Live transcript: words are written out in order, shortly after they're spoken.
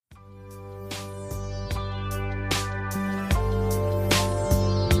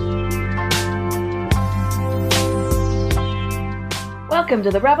Welcome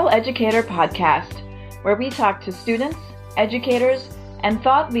to the Rebel Educator Podcast, where we talk to students, educators, and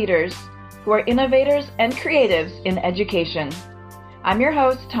thought leaders who are innovators and creatives in education. I'm your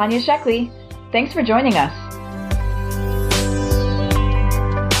host, Tanya Sheckley. Thanks for joining us.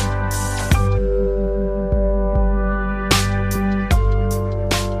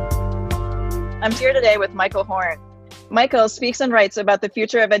 I'm here today with Michael Horn. Michael speaks and writes about the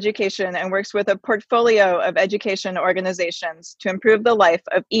future of education and works with a portfolio of education organizations to improve the life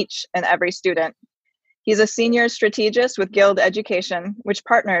of each and every student. He's a senior strategist with Guild Education, which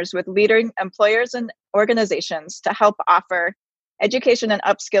partners with leading employers and organizations to help offer education and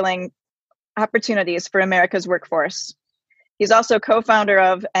upskilling opportunities for America's workforce. He's also co-founder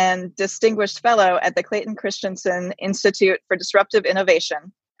of and distinguished fellow at the Clayton Christensen Institute for Disruptive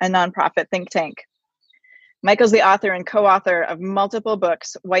Innovation, a nonprofit think tank. Michael's the author and co-author of multiple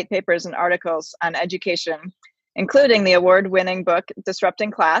books, white papers, and articles on education, including the award-winning book,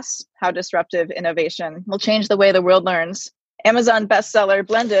 Disrupting Class, How Disruptive Innovation Will Change the Way the World Learns, Amazon bestseller,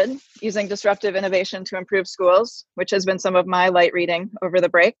 Blended, Using Disruptive Innovation to Improve Schools, which has been some of my light reading over the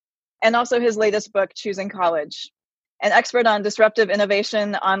break, and also his latest book, Choosing College. An expert on disruptive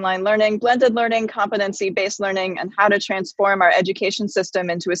innovation, online learning, blended learning, competency-based learning, and how to transform our education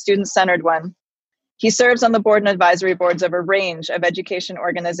system into a student-centered one. He serves on the board and advisory boards of a range of education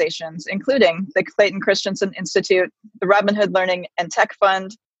organizations, including the Clayton Christensen Institute, the Robin Hood Learning and Tech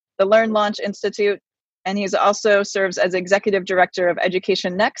Fund, the Learn Launch Institute, and he also serves as executive director of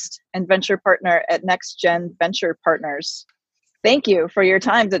Education Next and venture partner at Next Gen Venture Partners. Thank you for your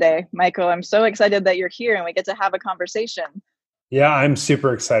time today, Michael. I'm so excited that you're here and we get to have a conversation. Yeah, I'm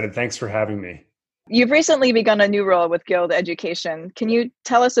super excited. Thanks for having me. You've recently begun a new role with Guild Education. Can you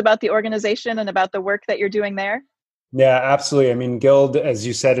tell us about the organization and about the work that you're doing there? Yeah, absolutely. I mean, Guild, as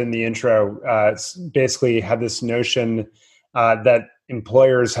you said in the intro, basically had this notion that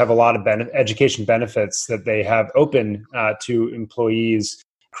employers have a lot of education benefits that they have open to employees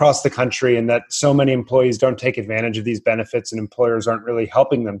across the country, and that so many employees don't take advantage of these benefits and employers aren't really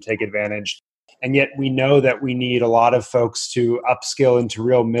helping them take advantage. And yet we know that we need a lot of folks to upskill into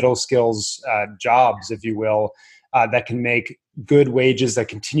real middle skills jobs, if you will, that can make good wages, that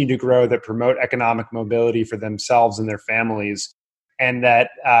continue to grow, that promote economic mobility for themselves and their families. And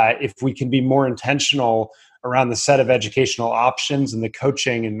that if we can be more intentional around the set of educational options and the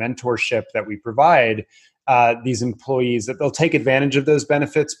coaching and mentorship that we provide these employees, that they'll take advantage of those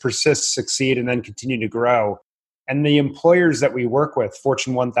benefits, persist, succeed, and then continue to grow. And the employers that we work with,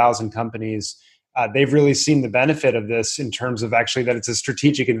 Fortune 1000 companies, they've really seen the benefit of this in terms of actually that it's a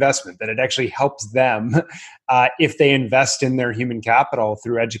strategic investment, that it actually helps them if they invest in their human capital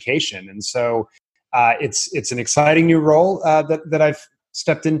through education. And so it's an exciting new role that I've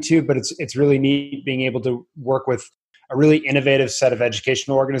stepped into, but it's really neat being able to work with a really innovative set of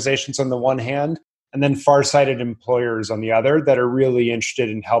educational organizations on the one hand, and then far-sighted employers on the other that are really interested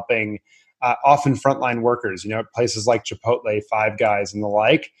in helping often frontline workers, at places like Chipotle, Five Guys, and the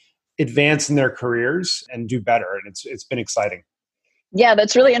like, advance in their careers and do better. And it's been exciting. Yeah,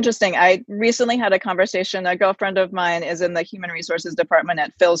 that's really interesting. I recently had a conversation. A girlfriend of mine is in the human resources department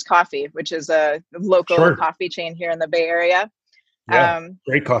at Philz Coffee, which is a local coffee chain here in the Bay Area. Yeah,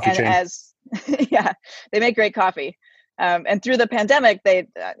 great coffee chain. Yeah, they make great coffee. And through the pandemic, they,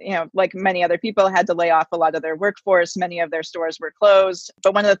 like many other people, had to lay off a lot of their workforce. Many of their stores were closed.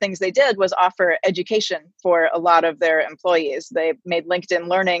 But one of the things they did was offer education for a lot of their employees. They made LinkedIn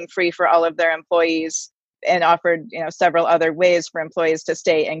Learning free for all of their employees and offered, several other ways for employees to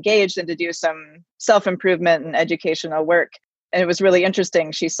stay engaged and to do some self-improvement and educational work. And it was really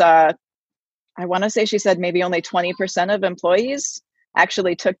interesting. She said maybe only 20% of employees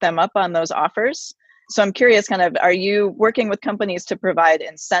actually took them up on those offers. So I'm curious, are you working with companies to provide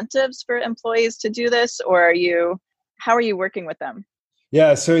incentives for employees to do this, or how are you working with them?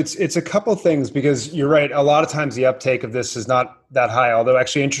 Yeah, so it's a couple things, because you're right. A lot of times the uptake of this is not that high, although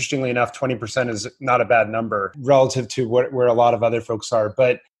actually, interestingly enough, 20% is not a bad number relative to where a lot of other folks are.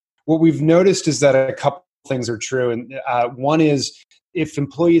 But what we've noticed is that a couple things are true. And one is if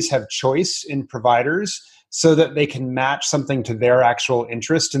employees have choice in providers, so that they can match something to their actual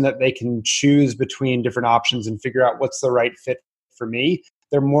interest and that they can choose between different options and figure out what's the right fit for me,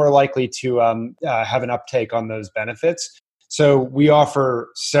 they're more likely to have an uptake on those benefits. So we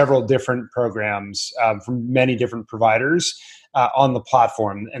offer several different programs from many different providers on the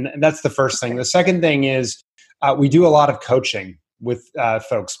platform. And that's the first thing. The second thing is we do a lot of coaching with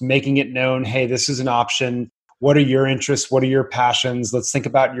folks, making it known, hey, this is an option. What are your interests? What are your passions? Let's think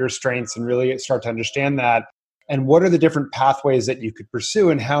about your strengths and really start to understand that. And what are the different pathways that you could pursue,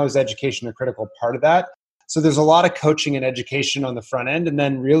 and how is education a critical part of that? So there's a lot of coaching and education on the front end. And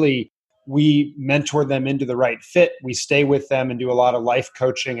then really we mentor them into the right fit. We stay with them and do a lot of life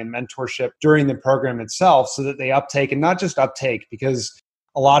coaching and mentorship during the program itself so that they uptake, and not just uptake, because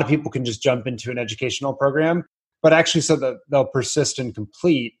a lot of people can just jump into an educational program, but actually so that they'll persist and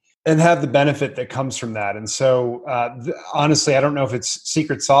complete and have the benefit that comes from that. And so honestly, I don't know if it's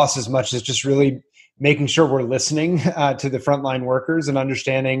secret sauce as much as just really making sure we're listening to the frontline workers and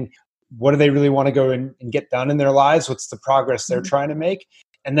understanding what do they really want to go and get done in their lives, what's the progress they're trying to make,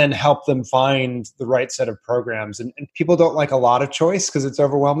 and then help them find the right set of programs. And people don't like a lot of choice because it's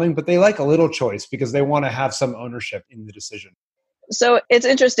overwhelming, but they like a little choice because they want to have some ownership in the decision. So it's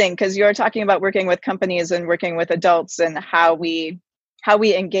interesting because you're talking about working with companies and working with adults and how we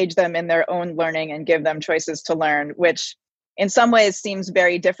engage them in their own learning and give them choices to learn, which in some ways seems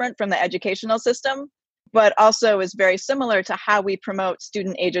very different from the educational system, but also is very similar to how we promote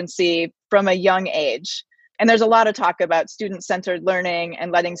student agency from a young age. And there's a lot of talk about student-centered learning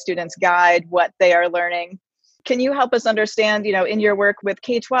and letting students guide what they are learning. Can you help us understand, in your work with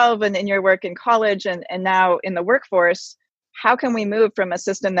K-12 and in your work in college and now in the workforce, how can we move from a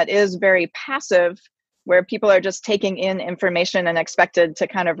system that is very passive, where people are just taking in information and expected to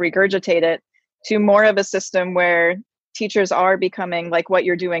kind of regurgitate it, to more of a system where teachers are becoming like what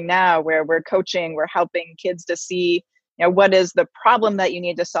you're doing now, where we're coaching, we're helping kids to see, what is the problem that you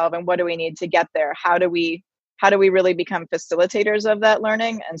need to solve and what do we need to get there? How do we really become facilitators of that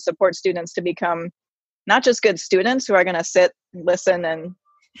learning and support students to become not just good students who are going to sit, listen,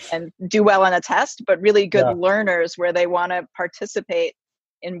 and do well on a test, but really good learners where they want to participate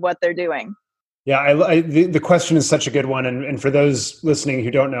in what they're doing? Yeah, the question is such a good one. And for those listening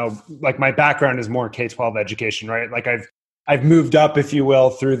who don't know, like my background is more K-12 education, right? Like I've moved up, if you will,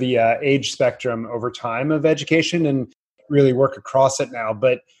 through the age spectrum over time of education and really work across it now.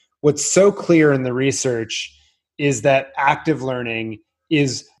 But what's so clear in the research is that active learning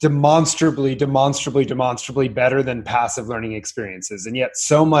is demonstrably better than passive learning experiences. And yet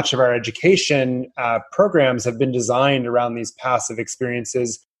so much of our education programs have been designed around these passive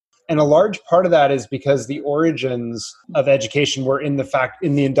experiences. And a large part of that is because the origins of education were in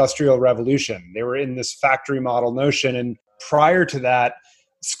the Industrial Revolution. They were in this factory model notion. And prior to that,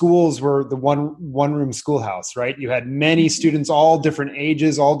 schools were the one room schoolhouse, right? You had many students, all different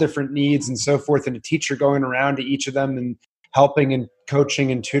ages, all different needs and so forth, and a teacher going around to each of them and helping and coaching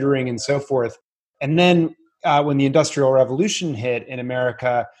and tutoring and so forth. And then when the Industrial Revolution hit in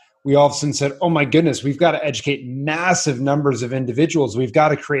America, we all of a sudden said, oh my goodness, we've got to educate massive numbers of individuals. We've got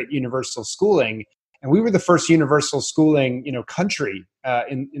to create universal schooling. And we were the first universal schooling, country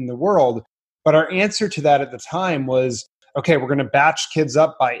in the world. But our answer to that at the time was, okay, we're going to batch kids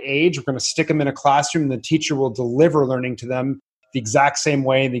up by age. We're going to stick them in a classroom. And the teacher will deliver learning to them the exact same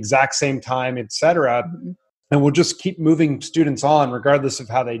way, the exact same time, et cetera. Mm-hmm. And we'll just keep moving students on regardless of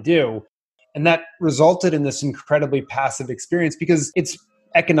how they do. And that resulted in this incredibly passive experience because it's,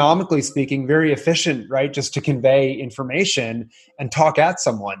 economically speaking, very efficient, right? Just to convey information and talk at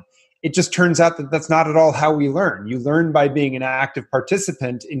someone. It just turns out that that's not at all how we learn. You learn by being an active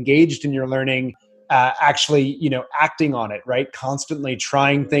participant, engaged in your learning, actually, acting on it, right? Constantly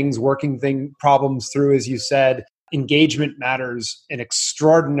trying things, working problems through, as you said. Engagement matters an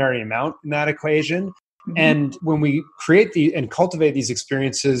extraordinary amount in that equation. Mm-hmm. And when we create and cultivate these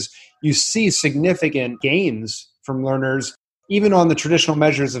experiences, you see significant gains from learners, even on the traditional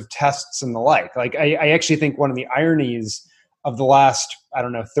measures of tests and the like. Like I actually think one of the ironies of the last,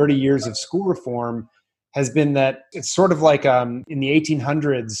 30 years of school reform has been that it's sort of like in the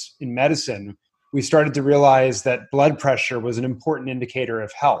 1800s in medicine, we started to realize that blood pressure was an important indicator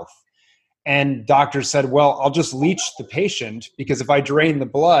of health. And doctors said, well, I'll just leach the patient because if I drain the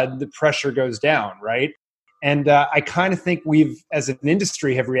blood, the pressure goes down, right? And I kind of think we've, as an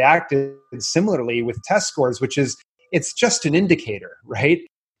industry, have reacted similarly with test scores, which is, it's just an indicator, right?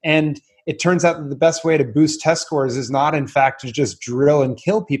 And it turns out that the best way to boost test scores is not, in fact, to just drill and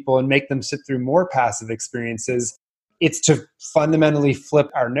kill people and make them sit through more passive experiences. It's to fundamentally flip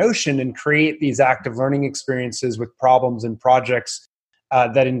our notion and create these active learning experiences with problems and projects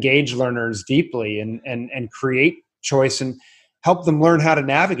that engage learners deeply and create choice and help them learn how to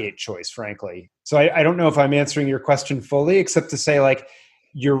navigate choice, frankly. So I don't know if I'm answering your question fully, except to say, like,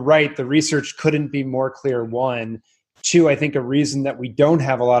 you're right, the research couldn't be more clear, one. Two, I think a reason that we don't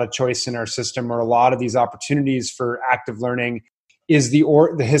have a lot of choice in our system or a lot of these opportunities for active learning is the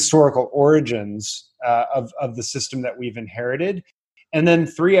historical origins of the system that we've inherited. And then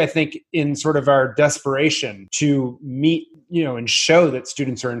three, I think in sort of our desperation to meet, and show that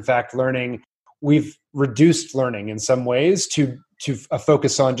students are in fact learning, we've reduced learning in some ways to a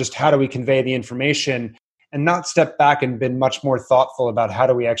focus on just how do we convey the information and not stepped back and been much more thoughtful about how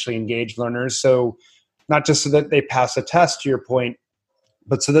do we actually engage learners. So not just so that they pass a test, to your point,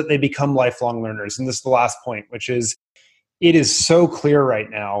 but so that they become lifelong learners. And this is the last point, which is it is so clear right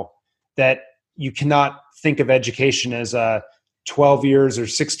now that you cannot think of education as a 12 years or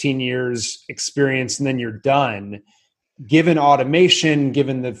 16 years experience and then you're done. Given automation,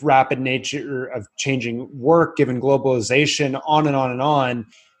 given the rapid nature of changing work, given globalization, on and on and on,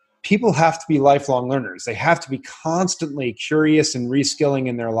 people have to be lifelong learners. They have to be constantly curious and reskilling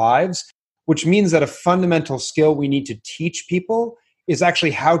in their lives, which means that a fundamental skill we need to teach people is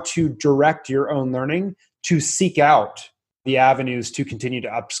actually how to direct your own learning, to seek out the avenues to continue to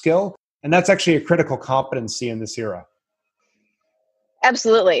upskill. And that's actually a critical competency in this era.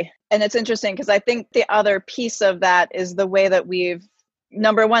 Absolutely. And it's interesting because I think the other piece of that is the way that we've,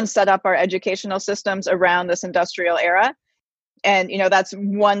 number one, set up our educational systems around this industrial era. And, that's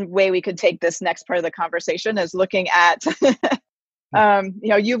one way we could take this next part of the conversation is looking at,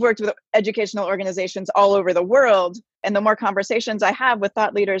 you've worked with educational organizations all over the world. And the more conversations I have with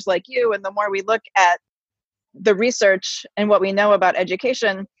thought leaders like you, and the more we look at the research and what we know about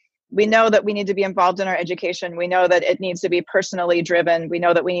education, we know that we need to be involved in our education. We know that it needs to be personally driven. We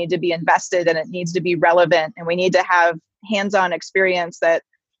know that we need to be invested and it needs to be relevant. And we need to have hands-on experience that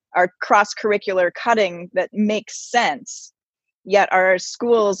are cross-curricular cutting that makes sense. Yet our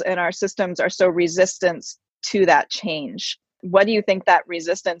schools and our systems are so resistant to that change. What do you think that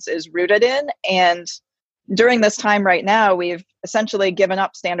resistance is rooted in? And during this time right now, we've essentially given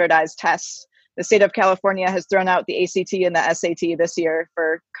up standardized tests. The state of California has thrown out the ACT and the SAT this year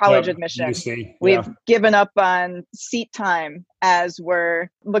for college admission. We've given up on seat time as we're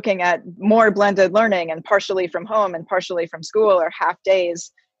looking at more blended learning and partially from home and partially from school or half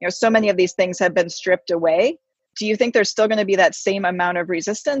days. So many of these things have been stripped away. Do you think there's still going to be that same amount of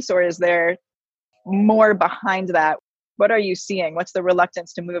resistance, or is there more behind that? What are you seeing? What's the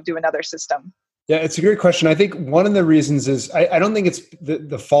reluctance to move to another system? Yeah, it's a great question. I think one of the reasons is I don't think it's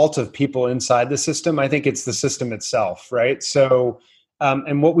the fault of people inside the system. I think it's the system itself, right? So,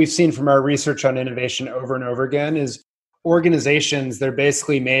 and what we've seen from our research on innovation over and over again is organizations, they're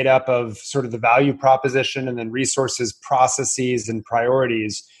basically made up of sort of the value proposition and then resources, processes, and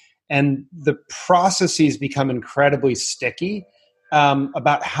priorities. And the processes become incredibly sticky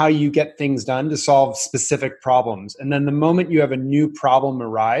about how you get things done to solve specific problems. And then the moment you have a new problem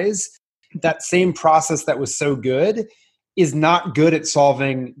arise, that same process that was so good is not good at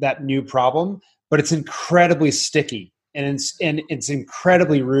solving that new problem, but it's incredibly sticky and it's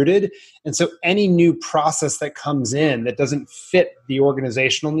incredibly rooted. And so any new process that comes in that doesn't fit the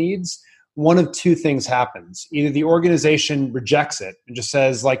organizational needs, one of two things happens. Either the organization rejects it and just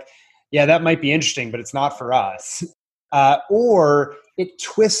says like, yeah, that might be interesting, but it's not for us. Or it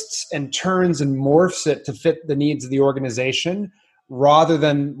twists and turns and morphs it to fit the needs of the organization rather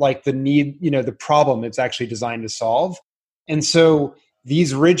than like the need, the problem it's actually designed to solve. And so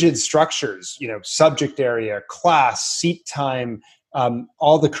these rigid structures, subject area, class, seat time,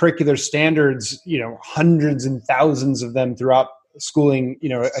 all the curricular standards, hundreds and thousands of them throughout schooling,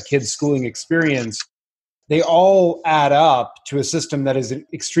 a kid's schooling experience, they all add up to a system that is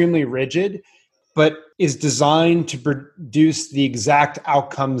extremely rigid, but is designed to produce the exact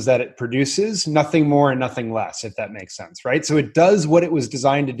outcomes that it produces, nothing more and nothing less, if that makes sense, right? So it does what it was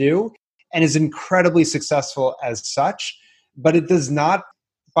designed to do and is incredibly successful as such, but it does not,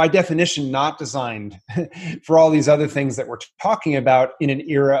 by definition, not designed for all these other things that we're talking about in an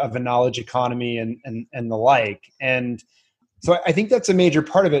era of a knowledge economy and the like. And so I think that's a major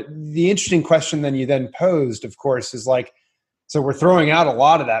part of it. The interesting question then you then posed, of course, is like, so we're throwing out a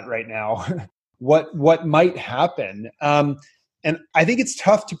lot of that right now. What might happen? And I think it's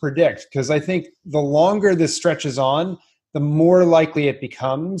tough to predict because I think the longer this stretches on, the more likely it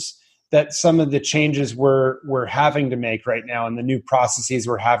becomes that some of the changes we're having to make right now and the new processes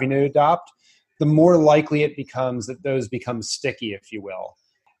we're having to adopt, the more likely it becomes that those become sticky, if you will.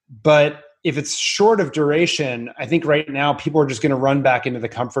 But if it's short of duration, I think right now people are just going to run back into the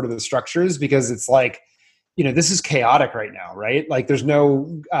comfort of the structures because it's like, this is chaotic right now, right? Like there's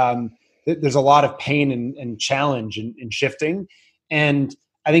a lot of pain and challenge in shifting. And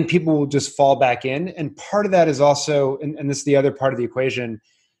I think people will just fall back in. And part of that is also, and this is the other part of the equation,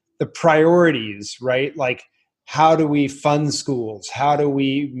 the priorities, right? Like how do we fund schools? How do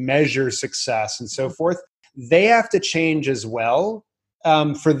we measure success and so forth? They have to change as well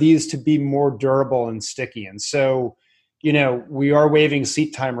for these to be more durable and sticky. And so, we are waiving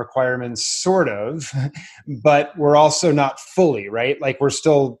seat time requirements, sort of, but we're also not fully, right? Like we're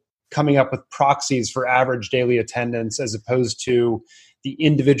still coming up with proxies for average daily attendance as opposed to the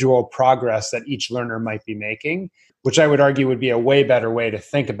individual progress that each learner might be making, which I would argue would be a way better way to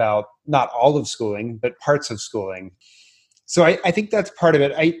think about not all of schooling, but parts of schooling. So I think that's part of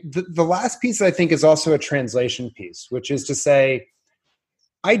it. The last piece I think is also a translation piece, which is to say,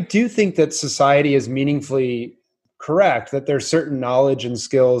 I do think that society is meaningfully correct, that there's certain knowledge and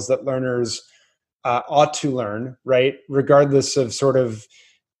skills that learners ought to learn, right? Regardless of sort of,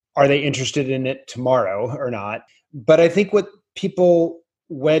 are they interested in it tomorrow or not? But I think what people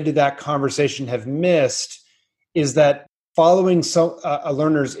wed to that conversation have missed is that following a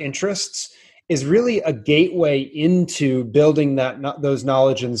learner's interests is really a gateway into building those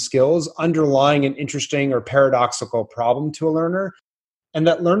knowledge and skills underlying an interesting or paradoxical problem to a learner. And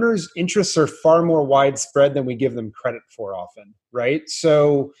that learners' interests are far more widespread than we give them credit for often, right?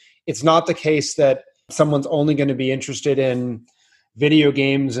 So it's not the case that someone's only going to be interested in video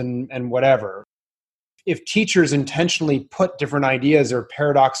games and whatever. If teachers intentionally put different ideas or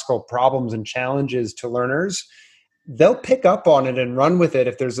paradoxical problems and challenges to learners, they'll pick up on it and run with it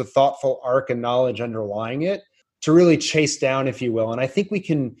if there's a thoughtful arc and knowledge underlying it to really chase down, if you will. And I think we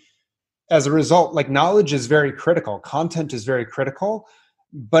can, as a result, like knowledge is very critical, content is very critical,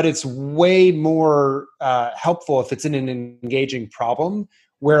 but it's way more helpful if it's in an engaging problem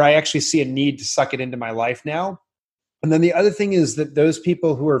where I actually see a need to suck it into my life now. And then the other thing is that those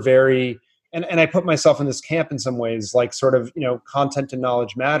people who are very, and I put myself in this camp in some ways, like sort of, content and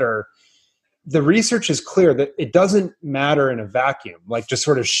knowledge matter. The research is clear that it doesn't matter in a vacuum, like just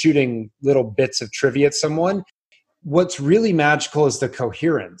sort of shooting little bits of trivia at someone. What's really magical is the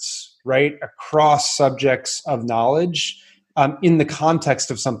coherence, right, across subjects of knowledge in the context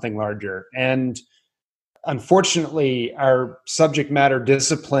of something larger. And unfortunately, our subject matter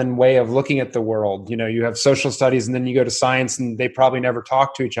discipline way of looking at the world, you have social studies and then you go to science and they probably never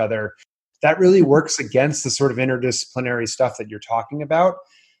talk to each other. That really works against the sort of interdisciplinary stuff that you're talking about.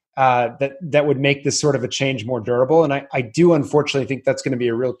 That would make this sort of a change more durable. And I do unfortunately think that's going to be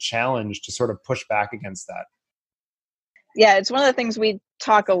a real challenge to sort of push back against that. Yeah, it's one of the things we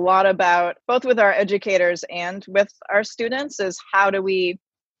talk a lot about, both with our educators and with our students, is how do we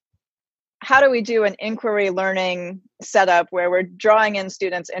do an inquiry learning setup where we're drawing in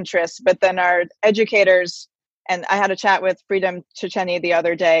students' interests, but then our educators, and I had a chat with Freedom Chicheni the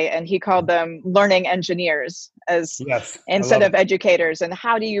other day, and he called them learning engineers instead of educators. And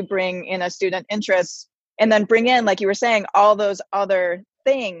how do you bring in a student interest and then bring in, like you were saying, all those other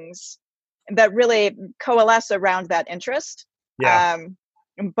things that really coalesce around that interest,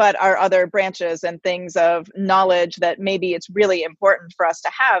 but are other branches and things of knowledge that maybe it's really important for us to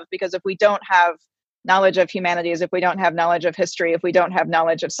have, because if we don't have knowledge of humanities, if we don't have knowledge of history, if we don't have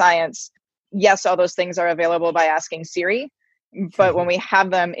knowledge of science, yes, all those things are available by asking Siri, but when we have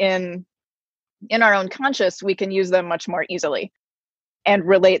them in our own conscious, we can use them much more easily and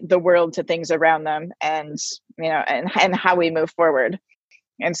relate the world to things around them and how we move forward.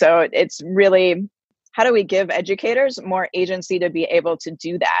 And so it's really, how do we give educators more agency to be able to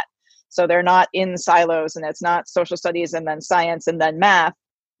do that? So they're not in silos and it's not social studies and then science and then math,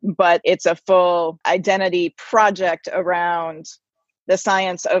 but it's a full identity project around the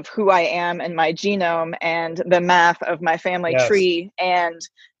science of who I am and my genome and the math of my family tree and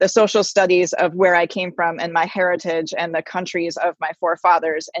the social studies of where I came from and my heritage and the countries of my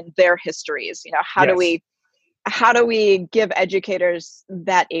forefathers and their histories. How do we give educators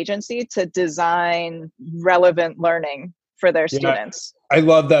that agency to design relevant learning for their students? I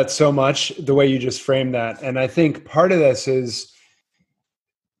love that so much, the way you just framed that. And I think part of this is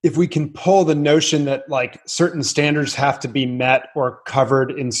if we can pull the notion that like certain standards have to be met or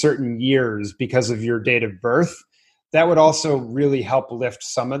covered in certain years because of your date of birth, that would also really help lift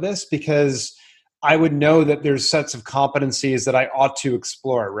some of this, because I would know that there's sets of competencies that I ought to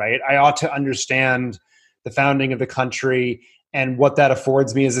explore, right? I ought to understand the founding of the country and what that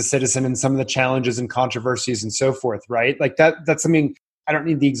affords me as a citizen and some of the challenges and controversies and so forth, right? Like that's something, I don't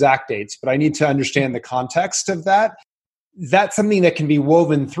need the exact dates, but I need to understand the context of that. That's something that can be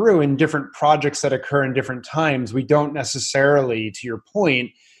woven through in different projects that occur in different times. We don't necessarily, to your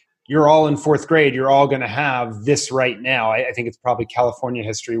point, you're all in fourth grade, you're all going to have this right now. I think it's probably California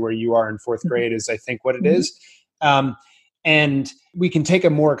history where you are in fourth grade is I think what it is. And we can take a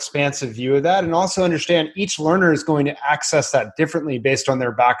more expansive view of that and also understand each learner is going to access that differently based on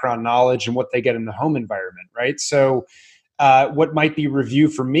their background knowledge and what they get in the home environment, right? So what might be review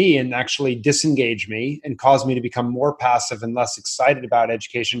for me and actually disengage me and cause me to become more passive and less excited about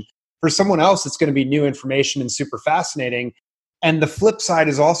education, for someone else, it's going to be new information and super fascinating. And the flip side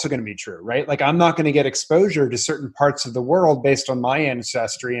is also going to be true, right? Like I'm not going to get exposure to certain parts of the world based on my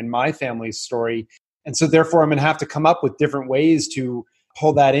ancestry and my family's story. And so therefore, I'm going to have to come up with different ways to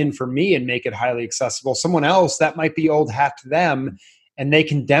pull that in for me and make it highly accessible. Someone else, that might be old hat to them, and they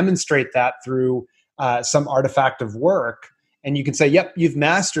can demonstrate that through some artifact of work. And you can say, yep, you've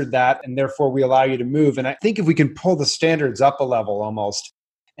mastered that, and therefore we allow you to move. And I think if we can pull the standards up a level almost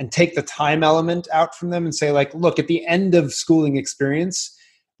and take the time element out from them and say, like, look, at the end of schooling experience,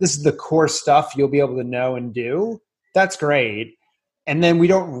 this is the core stuff you'll be able to know and do. That's great. And then we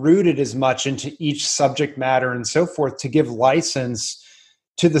don't root it as much into each subject matter and so forth to give license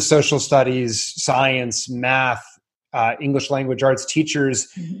to the social studies, science, math, English language arts teachers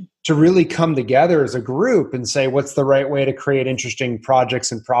to really come together as a group and say, what's the right way to create interesting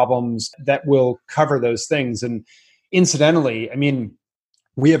projects and problems that will cover those things? And incidentally, I mean,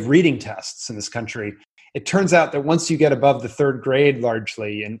 we have reading tests in this country. It turns out that once you get above the third grade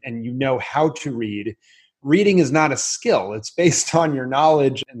largely and you know how to read, reading is not a skill. It's based on your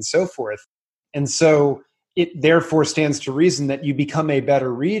knowledge and so forth. And so it therefore stands to reason that you become a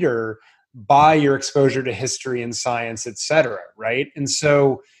better reader by your exposure to history and science, et cetera, right? And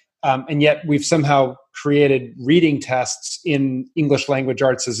so, and yet we've somehow created reading tests in English language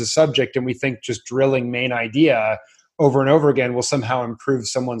arts as a subject, and we think just drilling main idea over and over again will somehow improve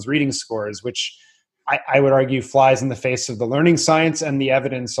someone's reading scores, which I would argue flies in the face of the learning science and the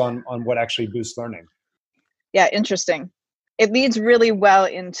evidence on what actually boosts learning. Yeah, interesting. It leads really well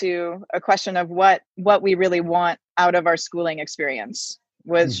into a question of what we really want out of our schooling experience,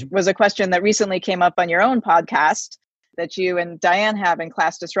 was a question that recently came up on your own podcast that you and Diane have in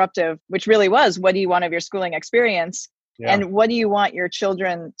Class Disruptive, which really was, what do you want of your schooling experience? Yeah. And what do you want your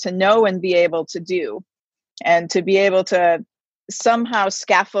children to know and be able to do? And to be able to somehow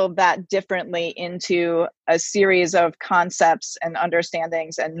scaffold that differently into a series of concepts and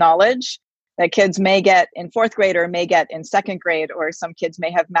understandings and knowledge that kids may get in fourth grade or may get in second grade, or some kids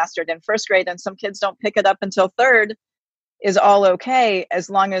may have mastered in first grade and some kids don't pick it up until third, is all okay, as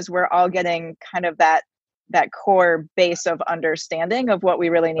long as we're all getting kind of that core base of understanding of what we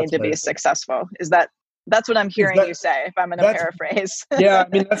really need to be successful. That's what I'm hearing you say, if I'm going to paraphrase. Yeah, I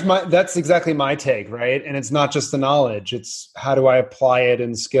mean, that's exactly my take, right? And it's not just the knowledge, it's how do I apply it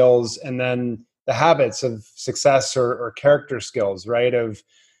in skills, and then the habits of success or character skills, right? Of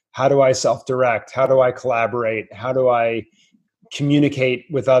how do I self-direct? How do I collaborate? How do I communicate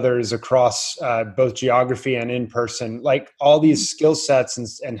with others across both geography and in person? Like, all these skill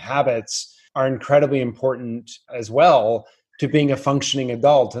sets and habits are incredibly important as well to being a functioning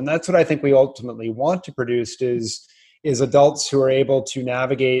adult. And that's what I think we ultimately want to produce is adults who are able to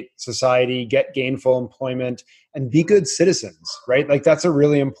navigate society, get gainful employment, and be good citizens, right? Like, that's a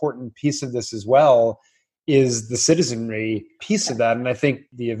really important piece of this as well, is the citizenry piece of that. And I think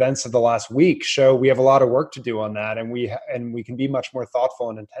the events of the last week show we have a lot of work to do on that, and we can be much more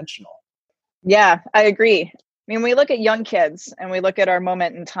thoughtful and intentional. Yeah, I agree. I mean, we look at young kids and we look at our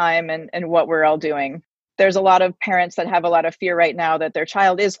moment in time and what we're all doing. There's a lot of parents that have a lot of fear right now that their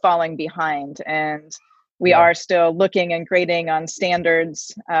child is falling behind, and we are still looking and grading on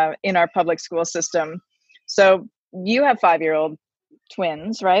standards in our public school system. So you have 5-year-old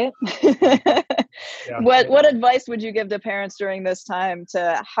twins, right? Yeah. What advice would you give to parents during this time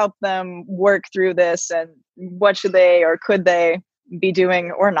to help them work through this, and what should they or could they be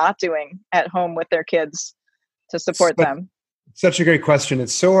doing or not doing at home with their kids to support them? Such a great question.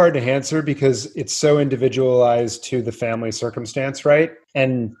 It's so hard to answer because it's so individualized to the family circumstance, right?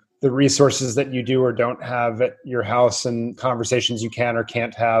 And the resources that you do or don't have at your house, and conversations you can or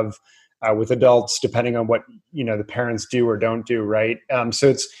can't have with adults, depending on what the parents do or don't do, right?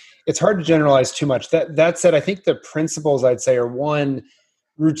 So it's hard to generalize too much. That said, I think the principles I'd say are: one,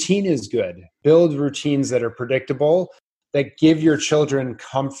 routine is good. Build routines that are predictable, that give your children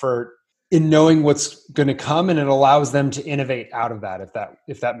comfort in knowing what's going to come, and it allows them to innovate out of that,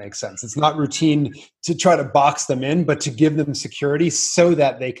 if that makes sense. It's not routine to try to box them in, but to give them security so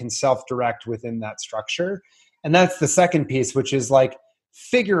that they can self-direct within that structure. And that's the second piece, which is like,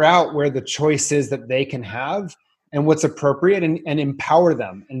 figure out where the choice is that they can have and what's appropriate, and empower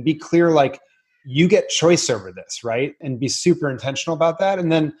them and be clear, like, you get choice over this, right? And be super intentional about that.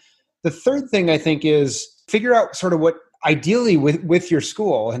 And then the third thing I think is figure out sort of what, ideally with your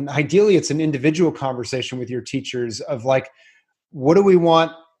school, and ideally it's an individual conversation with your teachers of like, what do we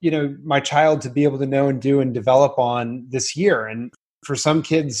want, my child to be able to know and do and develop on this year? And for some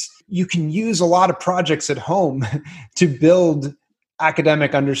kids, you can use a lot of projects at home to build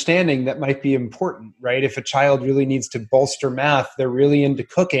academic understanding that might be important, right? If a child really needs to bolster math, they're really into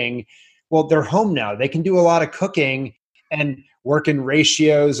cooking. Well, they're home now. They can do a lot of cooking and work in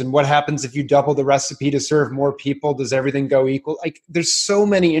ratios. And what happens if you double the recipe to serve more people? Does everything go equal? Like, there's so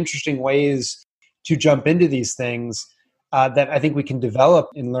many interesting ways to jump into these things. that I think we can develop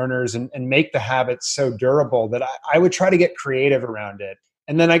in learners and make the habits so durable that I would try to get creative around it.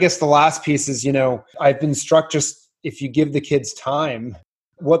 And then I guess the last piece is, I've been struck just if you give the kids time,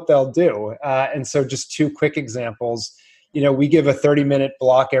 what they'll do. And so just two quick examples. We give a 30-minute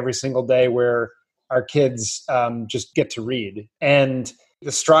block every single day where our kids just get to read. And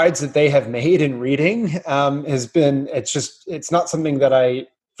the strides that they have made in reading has been, it's not something that I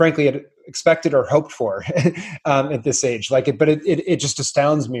frankly had expected or hoped for at this age. But it just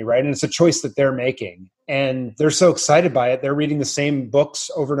astounds me, right? And it's a choice that they're making. And they're so excited by it. They're reading the same books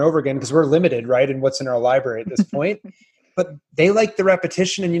over and over again because we're limited, right, in what's in our library at this point. But they like the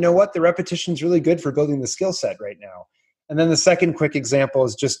repetition. And you know what? The repetition is really good for building the skill set right now. And then the second quick example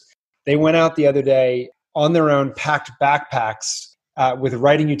is just they went out the other day on their own, packed backpacks with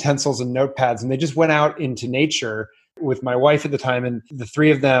writing utensils and notepads. And they just went out into nature with my wife at the time. And the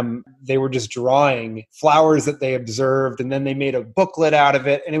three of them, they were just drawing flowers that they observed. And then they made a booklet out of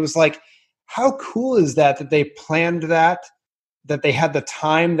it. And it was like, how cool is that they planned that they had the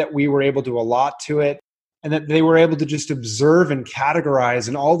time that we were able to allot to it, and that they were able to just observe and categorize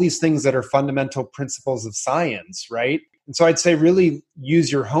and all these things that are fundamental principles of science, right? And so I'd say really use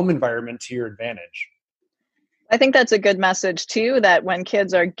your home environment to your advantage. I think that's a good message too, that when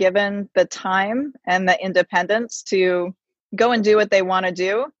kids are given the time and the independence to go and do what they want to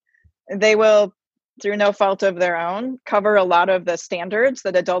do, they will, through no fault of their own, cover a lot of the standards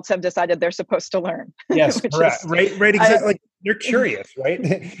that adults have decided they're supposed to learn. Yes, correct. Right, exactly. They're curious, right?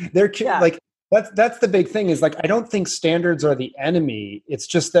 Like that's the big thing is I don't think standards are the enemy. It's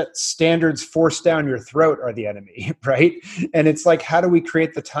just that standards forced down your throat are the enemy, right? And it's like, how do we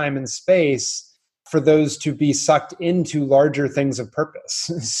create the time and space for those to be sucked into larger things of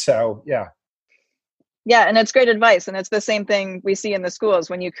purpose? So, yeah. Yeah, and it's great advice. And it's the same thing we see in the schools.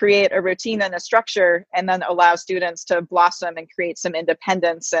 When you create a routine and a structure and then allow students to blossom and create some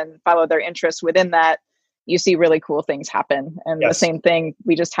independence and follow their interests within that, you see really cool things happen. And The same thing,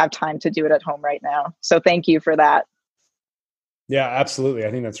 we just have time to do it at home right now. So thank you for that. Yeah, absolutely.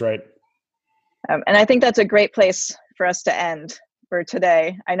 I think that's right. And I think that's a great place for us to end for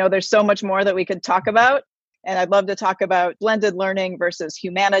today. I know there's so much more that we could talk about, and I'd love to talk about blended learning versus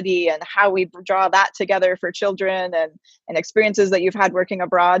humanity and how we draw that together for children and experiences that you've had working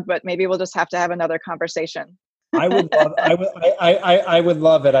abroad, but maybe we'll just have to have another conversation. I would love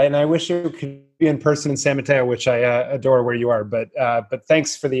it. And I wish you could be in person in San Mateo, which I adore where you are. But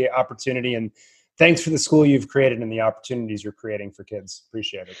thanks for the opportunity, and thanks for the school you've created and the opportunities you're creating for kids.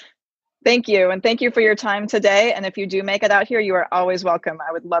 Appreciate it. Thank you. And thank you for your time today. And if you do make it out here, you are always welcome.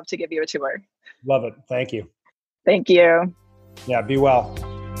 I would love to give you a tour. Love it. Thank you. Thank you. Yeah, be well.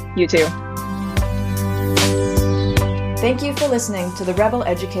 You too. Thank you for listening to the Rebel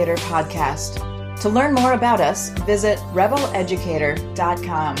Educator podcast. To learn more about us, visit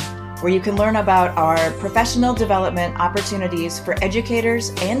rebeleducator.com, where you can learn about our professional development opportunities for educators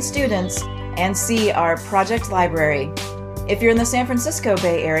and students and see our project library. If you're in the San Francisco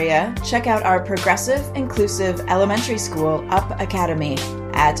Bay Area, check out our progressive, inclusive elementary school, Up Academy,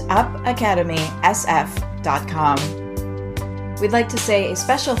 at upacademysf.com. We'd like to say a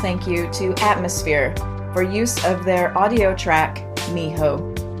special thank you to Atmosphere for use of their audio track,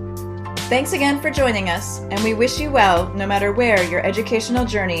 Miho. Thanks again for joining us, and we wish you well no matter where your educational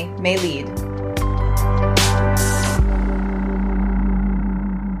journey may lead.